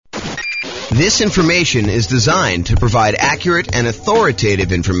This information is designed to provide accurate and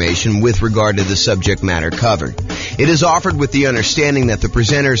authoritative information with regard to the subject matter covered. It is offered with the understanding that the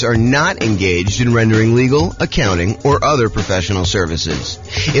presenters are not engaged in rendering legal, accounting, or other professional services.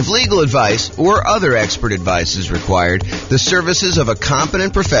 If legal advice or other expert advice is required, the services of a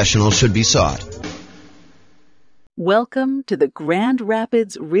competent professional should be sought. Welcome to the Grand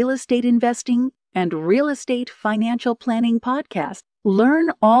Rapids Real Estate Investing and Real Estate Financial Planning Podcast. Learn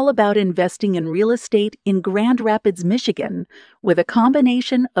all about investing in real estate in Grand Rapids, Michigan, with a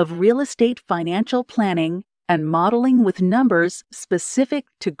combination of real estate financial planning and modeling with numbers specific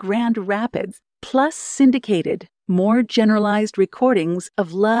to Grand Rapids, plus syndicated, more generalized recordings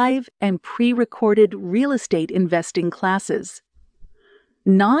of live and pre-recorded real estate investing classes.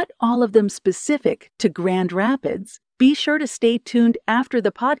 Not all of them specific to Grand Rapids. Be sure to stay tuned after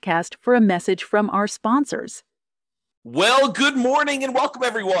the podcast for a message from our sponsors. Well, good morning and welcome,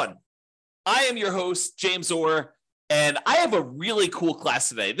 everyone. I am your host, James Orr, and I have a really cool class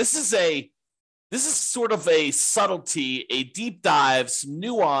today. This is sort of a subtlety, a deep dive, some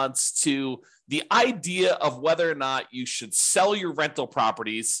nuance to the idea of whether or not you should sell your rental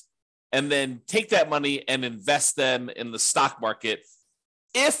properties and then take that money and invest them in the stock market,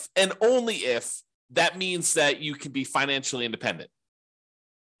 if and only if that means that you can be financially independent.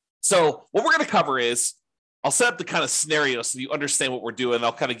 So what we're going to cover is, I'll set up the kind of scenario so you understand what we're doing.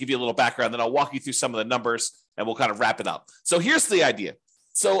 I'll kind of give you a little background, then I'll walk you through some of the numbers and we'll kind of wrap it up. So here's the idea.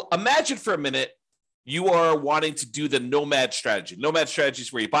 So imagine for a minute, you are wanting to do the nomad strategy. Nomad strategy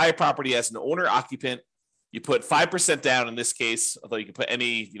is where you buy a property as an owner occupant. You put 5% down in this case, although you can put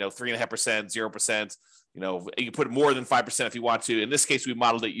any, 3.5%, 0%, you can put more than 5% if you want to. In this case, we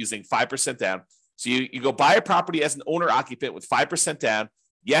modeled it using 5% down. So you go buy a property as an owner occupant with 5% down.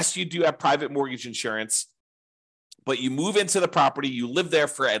 Yes, you do have private mortgage insurance, but you move into the property, you live there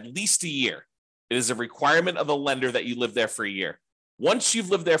for at least a year. It is a requirement of the lender that you live there for a year. Once you've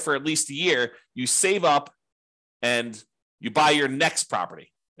lived there for at least a year, you save up and you buy your next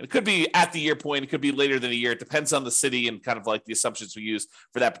property. And it could be at the year point, it could be later than a year. It depends on the city and kind of like the assumptions we use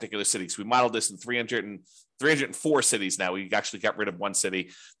for that particular city. So we modeled this in 304 cities now. We actually got rid of one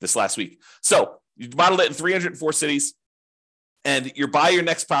city this last week. So you modeled it in 304 cities. And you buy your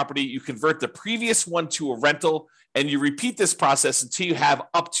next property, you convert the previous one to a rental, and you repeat this process until you have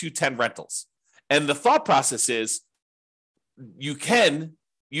up to 10 rentals. And the thought process is you can,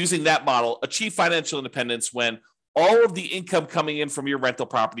 using that model, achieve financial independence when all of the income coming in from your rental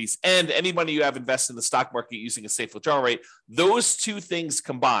properties and any money you have invested in the stock market using a safe withdrawal rate, those two things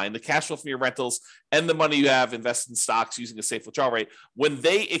combined, the cash flow from your rentals and the money you have invested in stocks using a safe withdrawal rate, when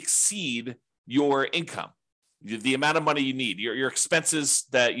they exceed your income, the amount of money you need, your expenses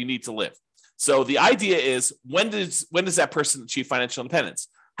that you need to live. So the idea is, when does that person achieve financial independence?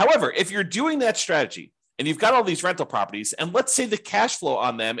 However, if you're doing that strategy and you've got all these rental properties, and let's say the cash flow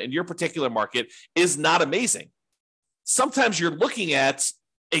on them in your particular market is not amazing, sometimes you're looking at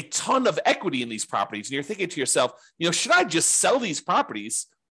a ton of equity in these properties and you're thinking to yourself, should I just sell these properties,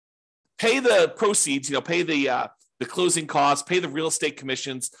 pay the proceeds, pay the closing costs, pay the real estate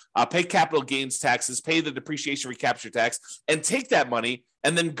commissions, pay capital gains taxes, pay the depreciation recapture tax, and take that money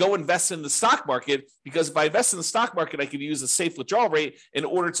and then go invest in the stock market? Because if I invest in the stock market, I can use a safe withdrawal rate in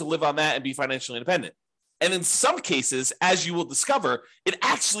order to live on that and be financially independent. And in some cases, as you will discover, it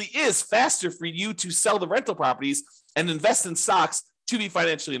actually is faster for you to sell the rental properties and invest in stocks to be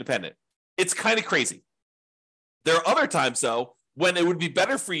financially independent. It's kind of crazy. There are other times, though, when it would be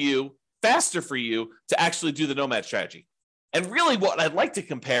better for you, faster for you to actually do the nomad strategy. And really what I'd like to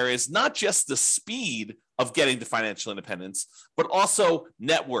compare is not just the speed of getting to financial independence, but also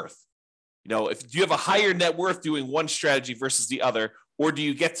net worth. If you have a higher net worth doing one strategy versus the other, or do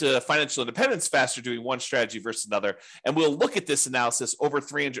you get to financial independence faster doing one strategy versus another? And we'll look at this analysis over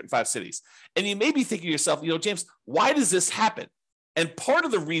 305 cities. And you may be thinking to yourself, James, why does this happen? And part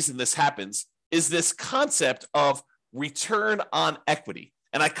of the reason this happens is this concept of return on equity.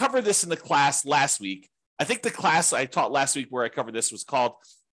 And I covered this in the class last week. I think the class I taught last week where I covered this was called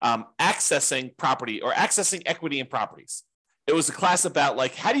Accessing Property or Accessing Equity in Properties. It was a class about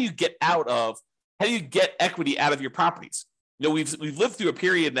how do you get equity out of your properties? We've lived through a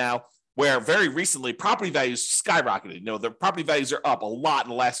period now where very recently property values skyrocketed. The property values are up a lot in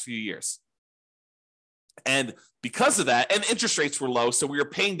the last few years. And because of that, and interest rates were low, so we were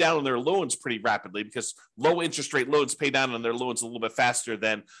paying down on their loans pretty rapidly because low interest rate loans pay down on their loans a little bit faster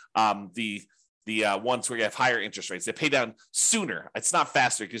than the ones where you have higher interest rates. They pay down sooner. It's not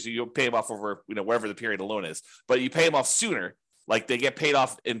faster because you pay them off over wherever the period of loan is, but you pay them off sooner. Like they get paid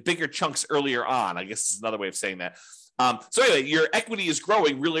off in bigger chunks earlier on. I guess is another way of saying that. So anyway, your equity is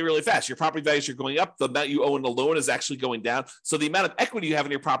growing really, really fast. Your property values are going up. The amount you owe in the loan is actually going down. So the amount of equity you have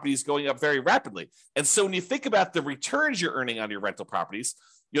in your property is going up very rapidly. And so when you think about the returns you're earning on your rental properties,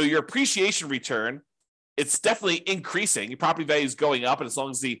 your appreciation return, it's definitely increasing. Your property value is going up. And as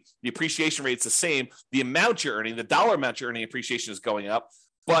long as the appreciation rate is the same, the amount you're earning, the dollar amount you're earning appreciation is going up.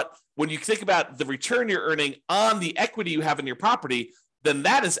 But when you think about the return you're earning on the equity you have in your property, then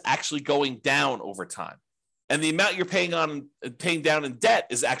that is actually going down over time. And the amount you're paying down in debt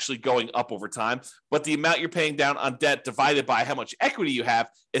is actually going up over time. But the amount you're paying down on debt divided by how much equity you have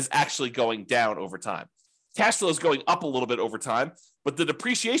is actually going down over time. Cash flow is going up a little bit over time, but the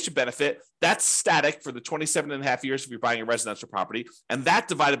depreciation benefit, that's static for the 27 and a half years if you're buying a residential property. And that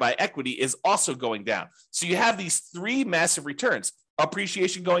divided by equity is also going down. So you have these three massive returns: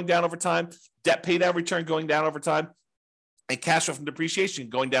 appreciation going down over time, debt pay down return going down over time, and cash flow from depreciation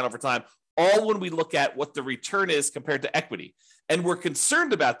going down over time, all when we look at what the return is compared to equity. And we're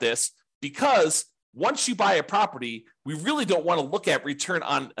concerned about this because once you buy a property, we really don't want to look at return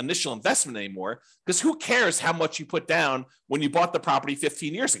on initial investment anymore, because who cares how much you put down when you bought the property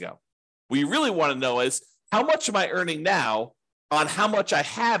 15 years ago? What you really want to know is, how much am I earning now on how much I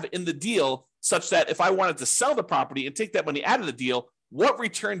have in the deal, such that if I wanted to sell the property and take that money out of the deal, what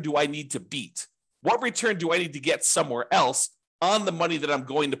return do I need to beat? What return do I need to get somewhere else on the money that I'm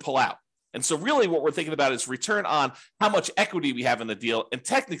going to pull out? And so really what we're thinking about is return on how much equity we have in the deal. And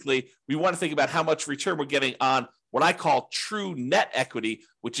technically, we want to think about how much return we're getting on what I call true net equity,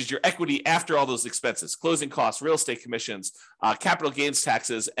 which is your equity after all those expenses: closing costs, real estate commissions, capital gains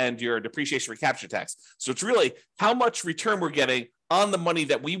taxes, and your depreciation recapture tax. So it's really how much return we're getting on the money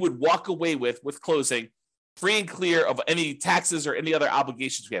that we would walk away with closing, free and clear of any taxes or any other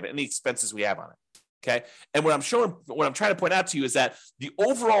obligations we have, any expenses we have on it. Okay. And what I'm trying to point out to you is that the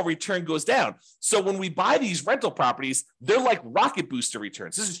overall return goes down. So when we buy these rental properties, they're like rocket booster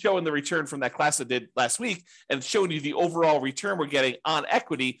returns. This is showing the return from that class I did last week, and it's showing you the overall return we're getting on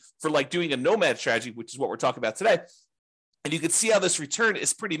equity for like doing a nomad strategy, which is what we're talking about today. And you can see how this return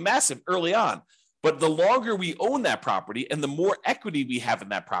is pretty massive early on. But the longer we own that property and the more equity we have in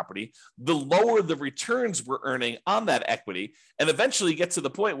that property, the lower the returns we're earning on that equity. And eventually get to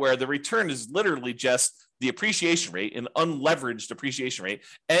the point where the return is literally just the appreciation rate, an unleveraged appreciation rate,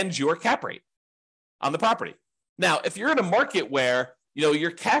 and your cap rate on the property. Now, if you're in a market where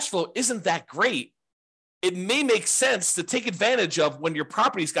your cash flow isn't that great, it may make sense to take advantage of when your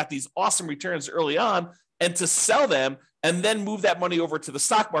property's got these awesome returns early on and to sell them and then move that money over to the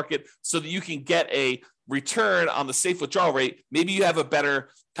stock market so that you can get a return on the safe withdrawal rate. Maybe you have a better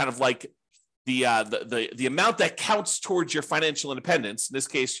kind of like the amount that counts towards your financial independence. In this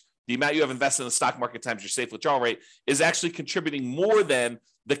case, the amount you have invested in the stock market times your safe withdrawal rate is actually contributing more than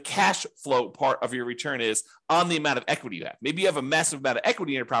the cash flow part of your return is on the amount of equity you have. Maybe you have a massive amount of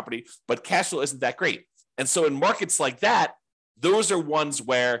equity in your property, but cash flow isn't that great. And so in markets like that, those are ones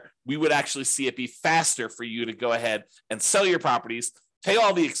where we would actually see it be faster for you to go ahead and sell your properties, pay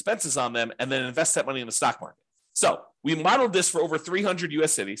all the expenses on them, and then invest that money in the stock market. So we modeled this for over 300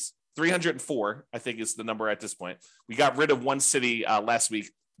 U.S. cities. 304, I think, is the number at this point. We got rid of one city last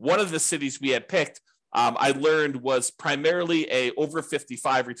week. One of the cities we had picked, I learned, was primarily a over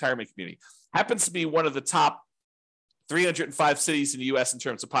 55 retirement community. Happens to be one of the top 305 cities in the U.S. in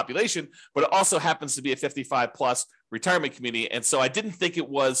terms of population, but it also happens to be a 55 plus retirement community. And so I didn't think it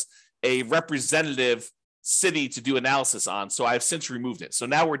was a representative city to do analysis on. So I've since removed it. So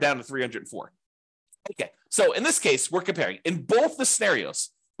now we're down to 304. Okay. So in this case, we're comparing in both the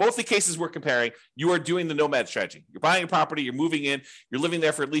scenarios, both the cases we're comparing, you are doing the nomad strategy. You're buying a property, you're moving in, you're living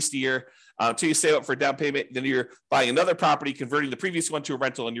there for at least a year until you save up for a down payment. Then you're buying another property, converting the previous one to a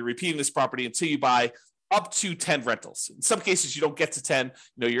rental, and you're repeating this property until you buy up to 10 rentals. In some cases, you don't get to 10.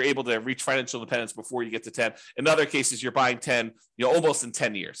 You're able to reach financial independence before you get to 10. In other cases, you're buying 10, almost in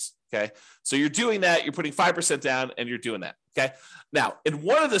 10 years. Okay. So you're doing that. You're putting 5% down and you're doing that. Okay. Now, in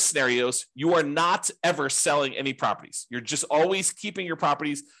one of the scenarios, you are not ever selling any properties. You're just always keeping your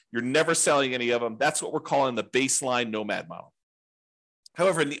properties. You're never selling any of them. That's what we're calling the baseline nomad model.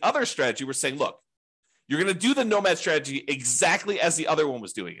 However, in the other strategy, we're saying, look, you're going to do the nomad strategy exactly as the other one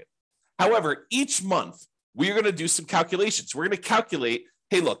was doing it. However, each month, we're going to do some calculations. We're going to calculate,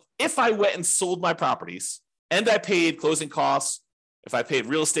 hey, look, if I went and sold my properties and I paid closing costs, if I paid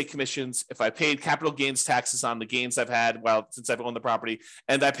real estate commissions, if I paid capital gains taxes on the gains I've had since I've owned the property,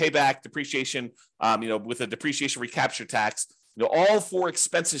 and I pay back depreciation, with a depreciation recapture tax, all 4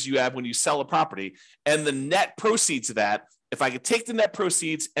 expenses you have when you sell a property, and the net proceeds of that if I could take the net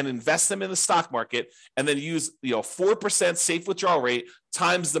proceeds and invest them in the stock market and then use 4% safe withdrawal rate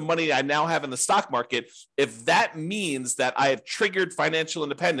times the money I now have in the stock market, if that means that I have triggered financial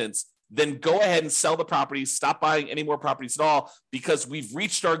independence, then go ahead and sell the properties, stop buying any more properties at all, because we've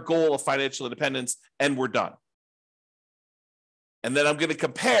reached our goal of financial independence and we're done. And then I'm going to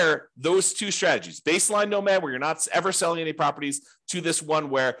compare those two strategies, baseline Nomad, where you're not ever selling any properties, to this one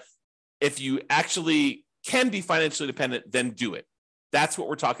where if you actually can be financially independent, then do it. That's what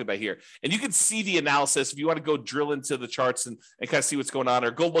we're talking about here. And you can see the analysis if you want to go drill into the charts and kind of see what's going on, or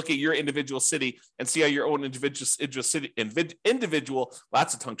go look at your individual city and see how your own individual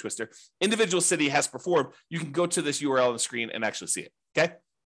lots of tongue twister, individual city has performed. You can go to this URL on the screen and actually see it. Okay.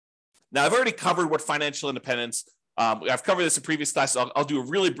 Now, I've already covered what financial independence. I've covered this in previous classes. I'll do a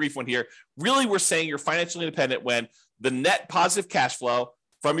really brief one here. Really, we're saying you're financially independent when the net positive cash flow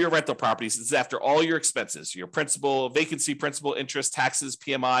from your rental properties is after all your expenses, your principal, vacancy, principal, interest, taxes,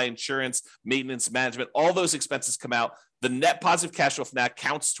 PMI, insurance, maintenance, management, all those expenses come out. The net positive cash flow from that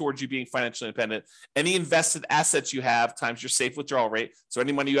counts towards you being financially independent. Any invested assets you have times your safe withdrawal rate. So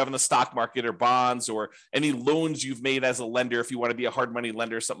any money you have in the stock market or bonds, or any loans you've made as a lender, if you want to be a hard money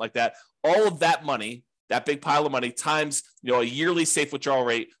lender or something like that, all of that money, that big pile of money times a yearly safe withdrawal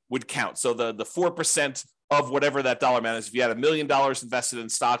rate would count. So the 4% of whatever that dollar amount is. If you had $1 million invested in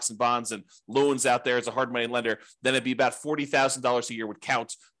stocks and bonds and loans out there as a hard money lender, then it'd be about $40,000 a year would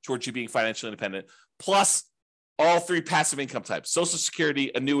count towards you being financially independent. Plus all three passive income types, Social Security,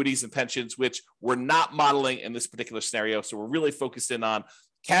 annuities, and pensions, which we're not modeling in this particular scenario. So we're really focused in on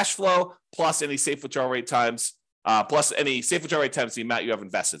cash flow plus any safe withdrawal rate times, the amount you have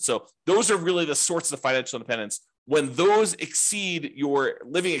invested. So those are really the sorts of financial independence. When those exceed your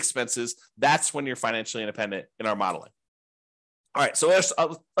living expenses, that's when you're financially independent in our modeling. All right, so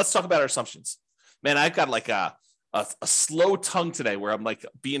let's talk about our assumptions. Man, I've got like a slow tongue today where I'm like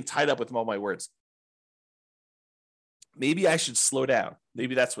being tied up with all my words. Maybe I should slow down.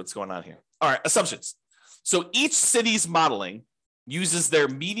 Maybe that's what's going on here. All right, assumptions. So each city's modeling uses their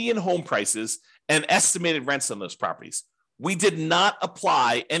median home prices and estimated rents on those properties. We did not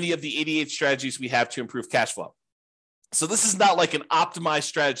apply any of the 88 strategies we have to improve cash flow. So this is not like an optimized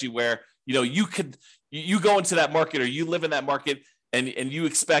strategy where, you go into that market or you live in that market and you're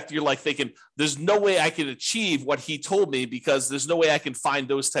like thinking, there's no way I can achieve what he told me because there's no way I can find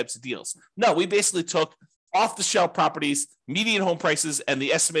those types of deals. No, we basically took off the shelf properties, median home prices, and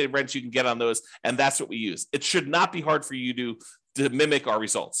the estimated rents you can get on those. And that's what we use. It should not be hard for you to mimic our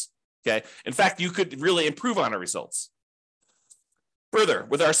results. Okay. In fact, you could really improve on our results. Further,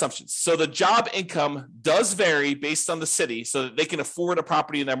 with our assumptions. So the job income does vary based on the city so that they can afford a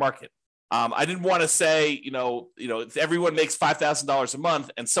property in their market. I didn't want to say, if everyone makes $5,000 a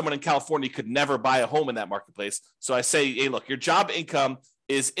month and someone in California could never buy a home in that marketplace. So I say, hey, look, your job income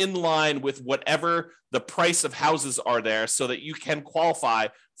is in line with whatever the price of houses are there so that you can qualify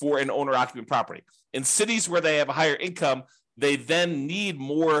for an owner-occupant property. In cities where they have a higher income, they then need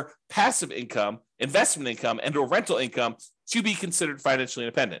more passive income, investment income, and or rental income to be considered financially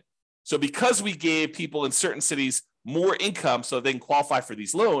independent. So because we gave people in certain cities more income so they can qualify for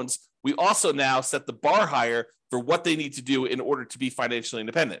these loans, we also now set the bar higher for what they need to do in order to be financially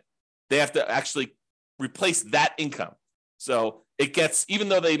independent. They have to actually replace that income. So it gets, even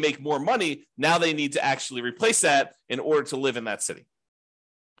though they make more money, now they need to actually replace that in order to live in that city.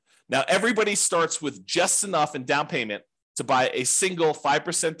 Now, everybody starts with just enough in down payment to buy a single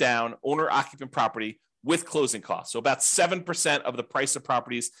 5% down owner-occupant property with closing costs. So about 7% of the price of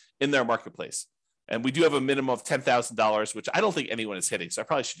properties in their marketplace. And we do have a minimum of $10,000, which I don't think anyone is hitting. So I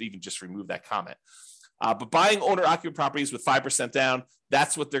probably should even just remove that comment. But buying owner-occupant properties with 5% down,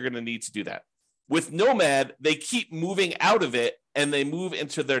 that's what they're going to need to do that. With Nomad, they keep moving out of it and they move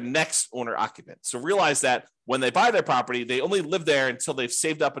into their next owner-occupant. So realize that when they buy their property, they only live there until they've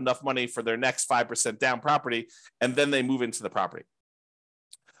saved up enough money for their next 5% down property, and then they move into the property.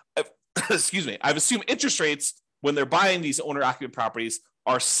 Excuse me. I've assumed interest rates when they're buying these owner-occupant properties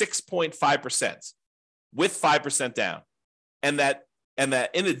are 6.5% with 5% down. And that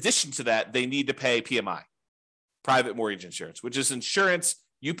in addition to that, they need to pay PMI, private mortgage insurance, which is insurance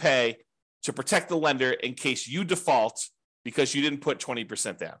you pay to protect the lender in case you default because you didn't put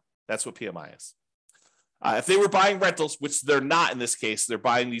 20% down. That's what PMI is. If they were buying rentals, which they're not in this case, they're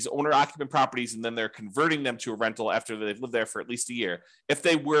buying these owner-occupant properties and then they're converting them to a rental after they've lived there for at least a year. If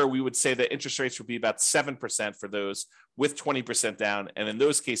they were, we would say that interest rates would be about 7% for those with 20% down. And in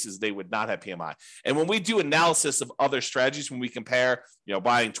those cases, they would not have PMI. And when we do analysis of other strategies, when we compare,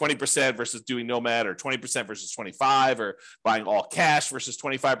 buying 20% versus doing Nomad, or 20% versus 25, or buying all cash versus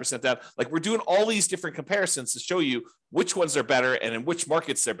 25% down, like we're doing all these different comparisons to show you which ones are better and in which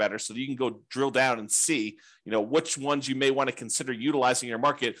markets they're better, so that you can go drill down and see, which ones you may want to consider utilizing in your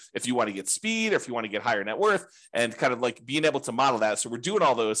market if you want to get speed or if you want to get higher net worth, and kind of like being able to model that. So we're doing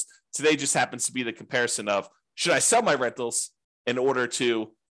all those. Today just happens to be the comparison of, should I sell my rentals in order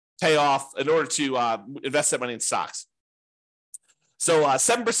to invest that money in stocks? So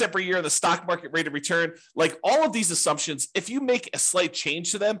 7% per year in the stock market rate of return, like all of these assumptions, if you make a slight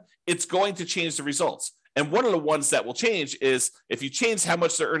change to them, it's going to change the results. And one of the ones that will change is if you change how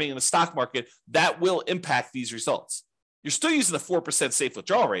much they're earning in the stock market, that will impact these results. You're still using the 4% safe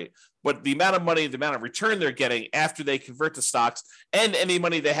withdrawal rate, but the amount of money, the amount of return they're getting after they convert to stocks, and any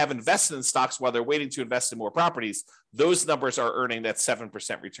money they have invested in stocks while they're waiting to invest in more properties, those numbers are earning that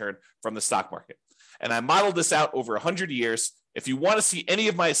 7% return from the stock market. And I modeled this out over 100 years. If you want to see any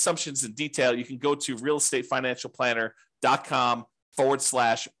of my assumptions in detail, you can go to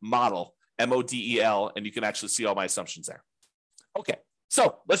realestatefinancialplanner.com/model, MODEL, and you can actually see all my assumptions there. Okay,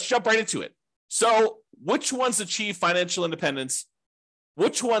 so let's jump right into it. So which ones achieve financial independence?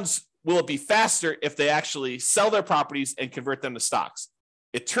 Which ones will it be faster if they actually sell their properties and convert them to stocks?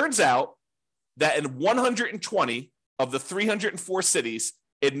 It turns out that in 120 of the 304 cities,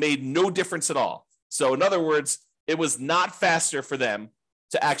 it made no difference at all. So in other words, it was not faster for them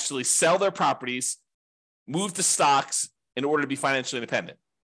to actually sell their properties, move to stocks in order to be financially independent.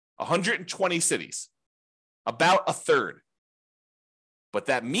 120 cities, about a third. But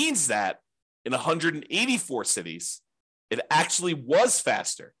that means that in 184 cities, it actually was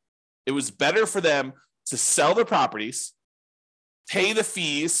faster. It was better for them to sell their properties, pay the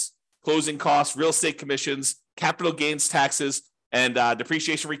fees, closing costs, real estate commissions, capital gains taxes, and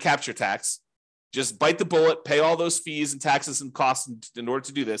depreciation recapture tax. Just bite the bullet, pay all those fees and taxes and costs in order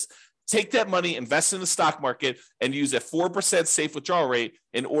to do this. Take that money, invest in the stock market, and use a 4% safe withdrawal rate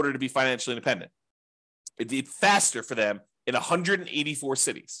in order to be financially independent. It did faster for them in 184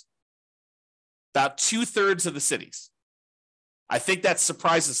 cities. About 2/3 of the cities. I think that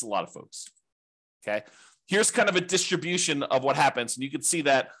surprises a lot of folks. Okay. Here's kind of a distribution of what happens. And you can see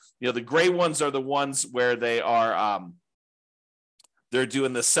that, the gray ones are the ones where they are, they're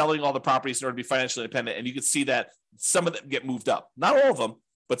doing the selling all the properties in order to be financially independent. And you can see that some of them get moved up. Not all of them,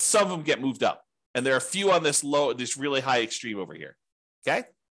 but some of them get moved up. And there are a few on this really high extreme over here. Okay.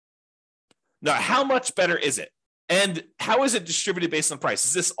 Now, how much better is it? And how is it distributed based on price?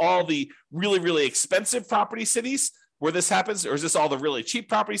 Is this all the really, really expensive property cities where this happens? Or is this all the really cheap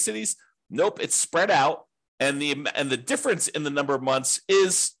property cities? Nope, it's spread out. And the difference in the number of months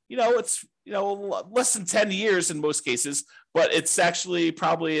is, it's less than 10 years in most cases, but it's actually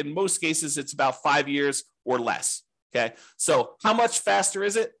probably in most cases, it's about 5 years or less. Okay. So how much faster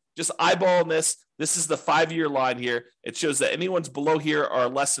is it? Just eyeballing this. This is the 5-year line here. It shows that anyone's below here are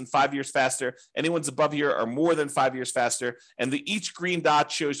less than 5 years faster. Anyone's above here are more than 5 years faster. And each green dot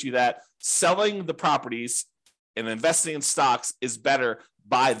shows you that selling the properties and investing in stocks is better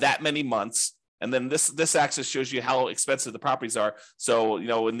by that many months. And then this axis shows you how expensive the properties are. So,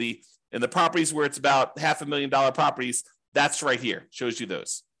 in the properties where it's about $500,000 properties, that's right here. Shows you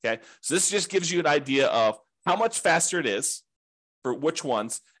those. Okay. So this just gives you an idea of how much faster it is for which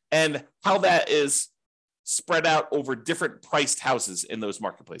ones and how that is spread out over different priced houses in those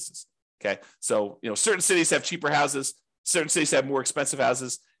marketplaces. Okay. So, certain cities have cheaper houses, certain cities have more expensive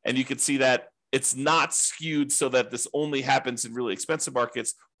houses, and you can see that it's not skewed so that this only happens in really expensive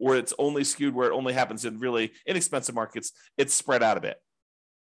markets, or it's only skewed where it only happens in really inexpensive markets. It's spread out a bit.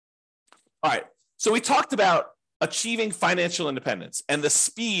 All right. So we talked about achieving financial independence and the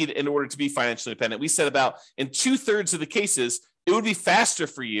speed in order to be financially independent. We said about in 2/3 of the cases, it would be faster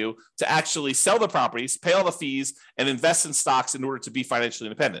for you to actually sell the properties, pay all the fees, and invest in stocks in order to be financially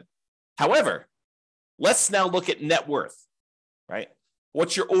independent. However, let's now look at net worth, right?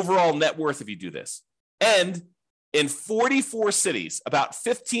 What's your overall net worth if you do this? And in 44 cities, about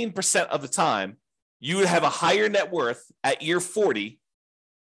 15% of the time, you would have a higher net worth at year 40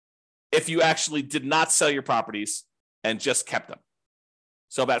 if you actually did not sell your properties and just kept them.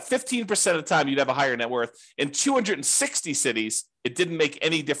 So about 15% of the time, you'd have a higher net worth. In 260 cities, it didn't make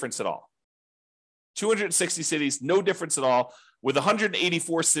any difference at all. 260 cities, no difference at all. With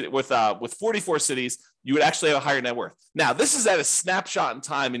 184 with 44 cities, you would actually have a higher net worth. Now, this is at a snapshot in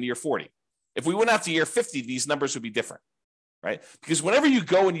time in year 40. If we went out to year 50, these numbers would be different, right? Because whenever you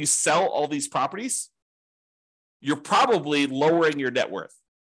go and you sell all these properties, you're probably lowering your net worth.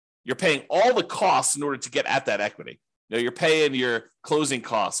 You're paying all the costs in order to get at that equity. You're paying your closing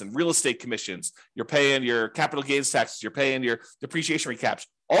costs and real estate commissions. You're paying your capital gains taxes. You're paying your depreciation recaps.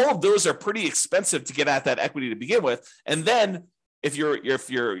 All of those are pretty expensive to get at that equity to begin with. And then if you're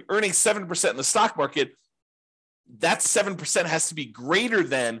earning 7% in the stock market, that 7% has to be greater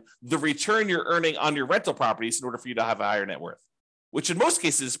than the return you're earning on your rental properties in order for you to have a higher net worth, which in most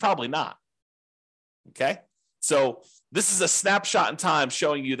cases is probably not. Okay. So this is a snapshot in time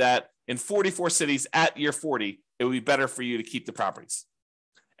showing you that in 44 cities at year 40, it would be better for you to keep the properties.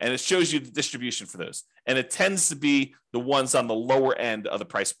 And it shows you the distribution for those. And it tends to be the ones on the lower end of the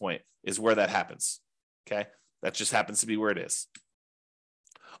price point is where that happens. Okay. That just happens to be where it is.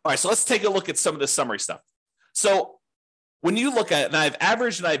 All right. So let's take a look at some of the summary stuff. So when you look at it, and I have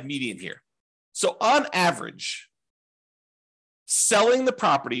average and I have median here. So on average, selling the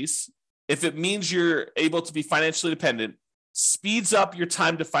properties, if it means you're able to be financially independent, speeds up your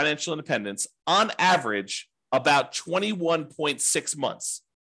time to financial independence on average about 21.6 months,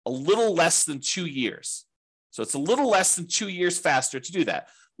 a little less than 2 years. So it's a little less than 2 years faster to do that.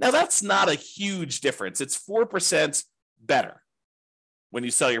 Now, that's not a huge difference. It's 4% better when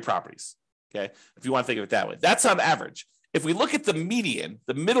you sell your properties, okay? If you want to think of it that way. That's on average. If we look at the median,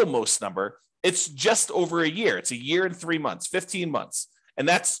 the middlemost number, it's just over a year. It's a year and 3 months, 15 months. And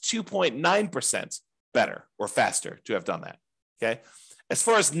that's 2.9% better or faster to have done that, okay? As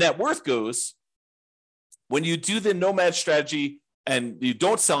far as net worth goes, when you do the Nomad strategy and you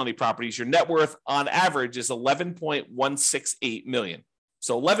don't sell any properties, your net worth on average is $11.168 million.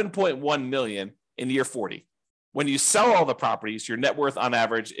 So $11.1 million in year 40. When you sell all the properties, your net worth on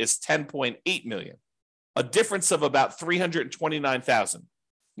average is $10.8 million, a difference of about $329,000.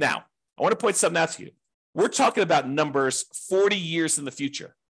 Now, I want to point something out to you. We're talking about numbers 40 years in the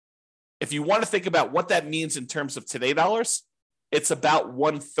future. If you want to think about what that means in terms of today dollars, it's about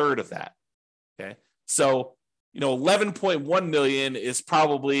 1/3 of that. Okay. So, 11.1 million is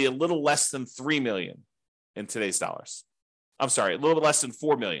probably a little less than 3 million in today's dollars. I'm sorry, a little less than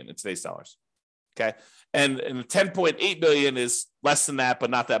 4 million in today's dollars. Okay. And 10.8 million is less than that, but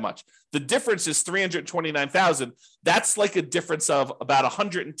not that much. The difference is 329,000. That's like a difference of about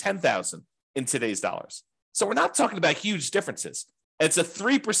 110,000 in today's dollars. So we're not talking about huge differences. It's a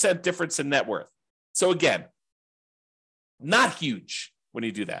 3% difference in net worth. So again, not huge when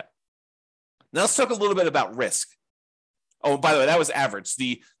you do that. Now let's talk a little bit about risk. Oh, by the way, that was average.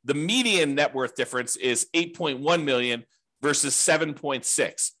 The median net worth difference is 8.1 million versus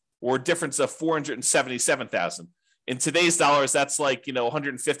 7.6, or a difference of 477,000. In today's dollars, that's like,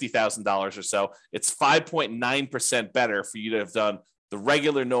 $150,000 or so. It's 5.9% better for you to have done the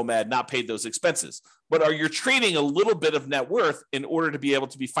regular Nomad, not paid those expenses. But you're trading a little bit of net worth in order to be able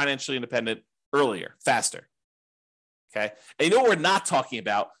to be financially independent earlier, faster. Okay. And what we're not talking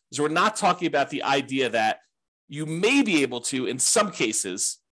about is we're not talking about the idea that you may be able to, in some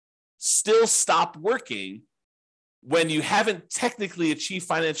cases, still stop working when you haven't technically achieved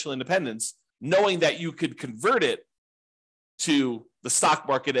financial independence, knowing that you could convert it to the stock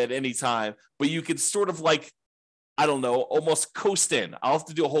market at any time, but you could sort of almost coast in. I'll have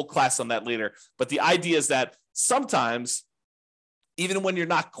to do a whole class on that later. But the idea is that sometimes, even when you're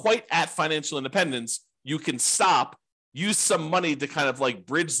not quite at financial independence, you can stop, use some money to kind of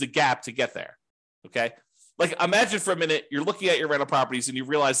bridge the gap to get there. Okay. Imagine for a minute, you're looking at your rental properties and you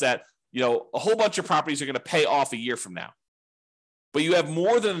realize that, a whole bunch of properties are going to pay off a year from now, but you have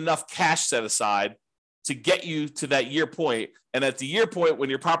more than enough cash set aside to get you to that year point. And at the year point, when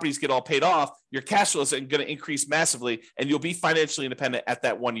your properties get all paid off, your cash flows are going to increase massively and you'll be financially independent at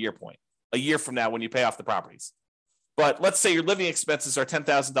that 1 year point, a year from now when you pay off the properties. But let's say your living expenses are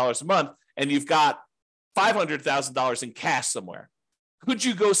 $10,000 a month and you've got $500,000 in cash somewhere. Could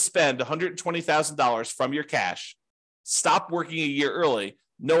you go spend $120,000 from your cash, stop working a year early,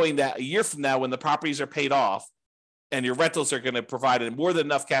 knowing that a year from now when the properties are paid off and your rentals are going to provide more than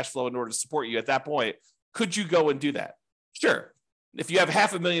enough cash flow in order to support you at that point, could you go and do that? Sure. If you have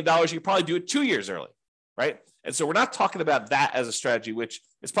 $500,000, you could probably do it 2 years early, right? And so we're not talking about that as a strategy, which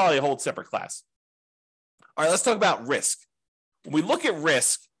is probably a whole separate class. All right, let's talk about risk. When we look at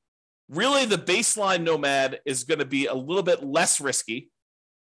risk, really the baseline Nomad is going to be a little bit less risky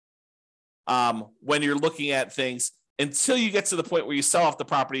when you're looking at things until you get to the point where you sell off the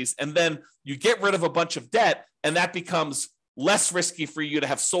properties and then you get rid of a bunch of debt, and that becomes less risky for you to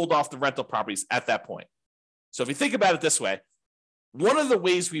have sold off the rental properties at that point. So if you think about it this way, one of the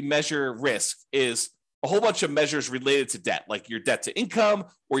ways we measure risk is a whole bunch of measures related to debt, like your debt to income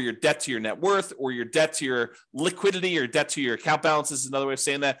or your debt to your net worth or your debt to your liquidity or debt to your account balance is another way of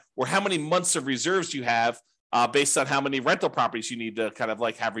saying that, or how many months of reserves you have based on how many rental properties you need to kind of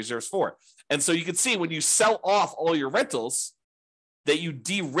like have reserves for. And so you can see when you sell off all your rentals that you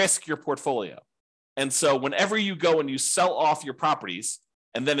de-risk your portfolio. And so whenever you go and you sell off your properties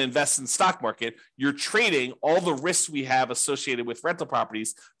and then invest in the stock market, you're trading all the risks we have associated with rental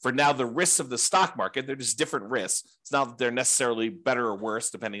properties for now the risks of the stock market. They're just different risks. It's not that they're necessarily better or worse,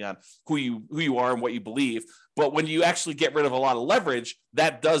 depending on who you are and what you believe. But when you actually get rid of a lot of leverage,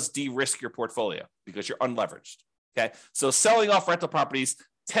 that does de-risk your portfolio because you're unleveraged. Okay. So selling off rental properties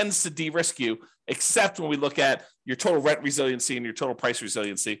tends to de-risk you, except when we look at your total rent resiliency and your total price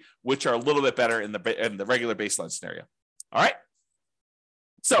resiliency, which are a little bit better in the regular baseline scenario. All right.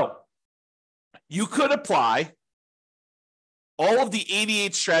 So you could apply all of the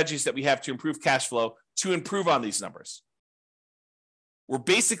 88 strategies that we have to improve cash flow to improve on these numbers. We're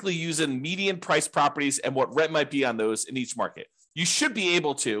basically using median price properties and what rent might be on those in each market. You should be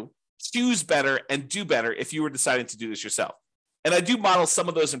able to choose better and do better if you were deciding to do this yourself. And I do model some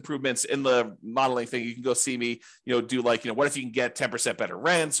of those improvements in the modeling thing. You can go see me, do like, what if you can get 10% better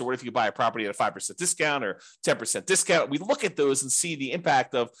rents, or what if you buy a property at a 5% discount or 10% discount? We look at those and see the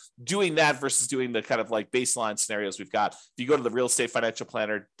impact of doing that versus doing the kind of like baseline scenarios we've got. If you go to the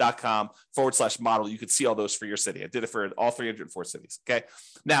realestatefinancialplanner.com/model, you can see all those for your city. I did it for all 304 cities. Okay.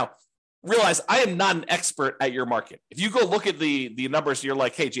 Now, realize I am not an expert at your market. If you go look at the numbers and you're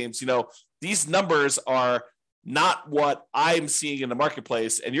like, hey, James, these numbers are not what I'm seeing in the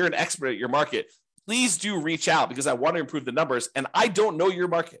marketplace, and you're an expert at your market, please do reach out because I want to improve the numbers. And I don't know your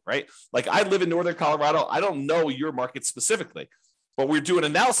market, right? Like I live in Northern Colorado. I don't know your market specifically, but we're doing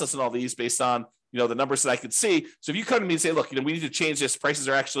analysis on all these based on, the numbers that I could see. So if you come to me and say, look, we need to change this. Prices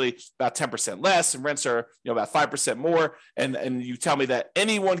are actually about 10% less and rents are, about 5% more. And you tell me that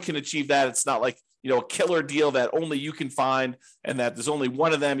anyone can achieve that. It's not like, a killer deal that only you can find and that there's only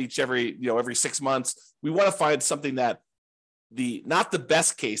one of them every 6 months. We want to find something that not the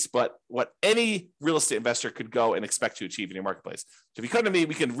best case, but what any real estate investor could go and expect to achieve in your marketplace. So if you come to me,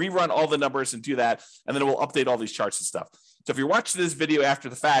 we can rerun all the numbers and do that. And then we'll update all these charts and stuff. So if you're watching this video after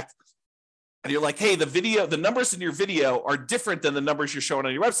the fact, and you're like, hey, the numbers in your video are different than the numbers you're showing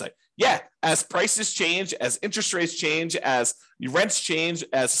on your website. Yeah, as prices change, as interest rates change, as your rents change,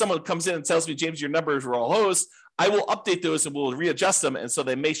 as someone comes in and tells me, James, your numbers were all hosed, I will update those and we'll readjust them. And so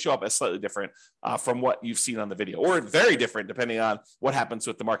they may show up as slightly different from what you've seen on the video, or very different depending on what happens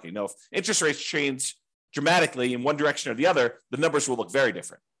with the market. If interest rates change dramatically in one direction or the other, the numbers will look very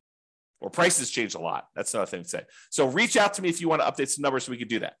different. Or prices change a lot. That's another thing to say. So reach out to me if you want to update some numbers so we can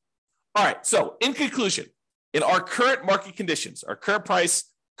do that. All right. So in conclusion, in our current market conditions, our current price,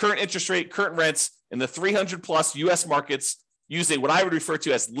 current interest rate, current rents in the 300 plus US markets using what I would refer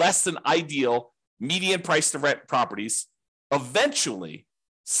to as less than ideal median price to rent properties, eventually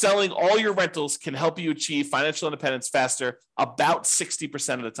selling all your rentals can help you achieve financial independence faster about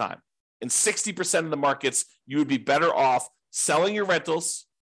 60% of the time. In 60% of the markets, you would be better off selling your rentals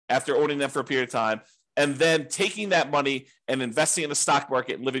after owning them for a period of time, and then taking that money and investing in the stock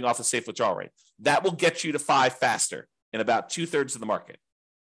market and living off a safe withdrawal rate. That will get you to 5 faster in about 2/3 of the market,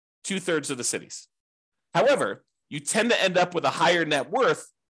 2/3 of the cities. However, you tend to end up with a higher net worth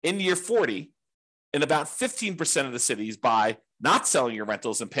in year 40 in about 15% of the cities by not selling your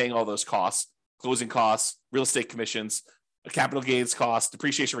rentals and paying all those costs, closing costs, real estate commissions, capital gains costs,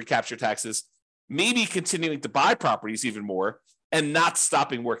 depreciation recapture taxes, maybe continuing to buy properties even more and not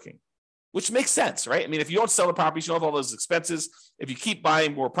stopping working. Which makes sense, right? I mean, if you don't sell the properties, you don't have all those expenses. If you keep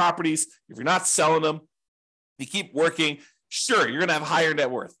buying more properties, if you're not selling them, you keep working, sure, you're going to have higher net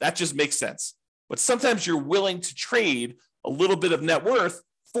worth. That just makes sense. But sometimes you're willing to trade a little bit of net worth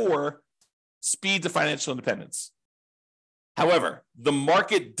for speed to financial independence. However, the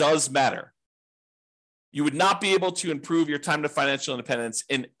market does matter. You would not be able to improve your time to financial independence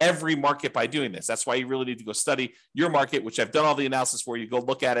in every market by doing this. That's why you really need to go study your market, which I've done all the analysis for you. Go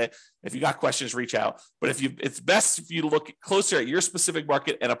look at it. If you got questions, reach out. But it's best if you look closer at your specific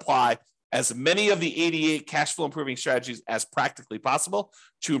market and apply as many of the 88 cash flow improving strategies as practically possible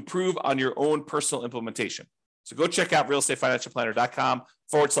to improve on your own personal implementation. So go check out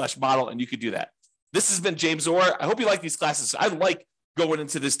realestatefinancialplanner.com/model, and you could do that. This has been James Orr. I hope you like these classes. I like going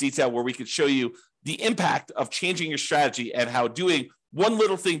into this detail where we could show you the impact of changing your strategy and how doing one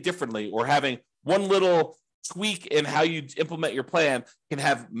little thing differently or having one little tweak in how you implement your plan can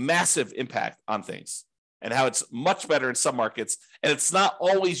have massive impact on things, and how it's much better in some markets. And it's not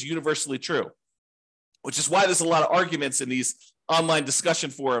always universally true, which is why there's a lot of arguments in these online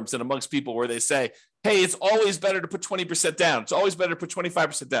discussion forums and amongst people where they say, hey, it's always better to put 20% down. It's always better to put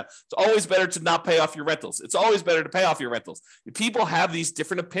 25% down. It's always better to not pay off your rentals. It's always better to pay off your rentals. People have these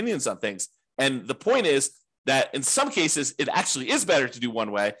different opinions on things. And the point is, that in some cases, it actually is better to do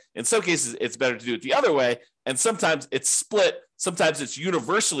one way. In some cases, it's better to do it the other way. And sometimes it's split. Sometimes it's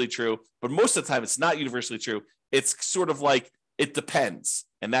universally true, but most of the time it's not universally true. It's sort of like it depends.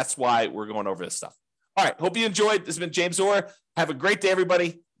 And that's why we're going over this stuff. All right. Hope you enjoyed. This has been James Orr. Have a great day,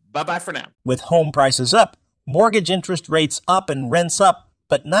 everybody. Bye-bye for now. With home prices up, mortgage interest rates up, and rents up,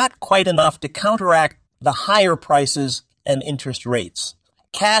 but not quite enough to counteract the higher prices and interest rates.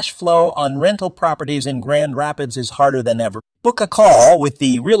 Cash flow on rental properties in Grand Rapids is harder than ever. Book a call with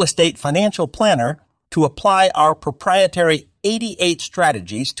the Real Estate Financial Planner to apply our proprietary 88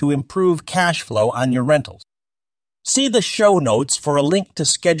 strategies to improve cash flow on your rentals. See the show notes for a link to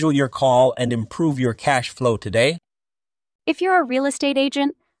schedule your call and improve your cash flow today. If you're a real estate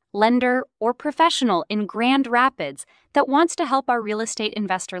agent, lender, or professional in Grand Rapids that wants to help our real estate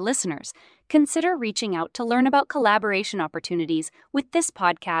investor listeners, consider reaching out to learn about collaboration opportunities with this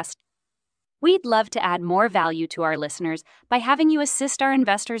podcast. We'd love to add more value to our listeners by having you assist our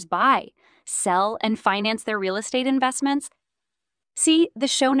investors buy, sell, and finance their real estate investments. See the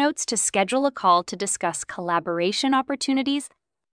show notes to schedule a call to discuss collaboration opportunities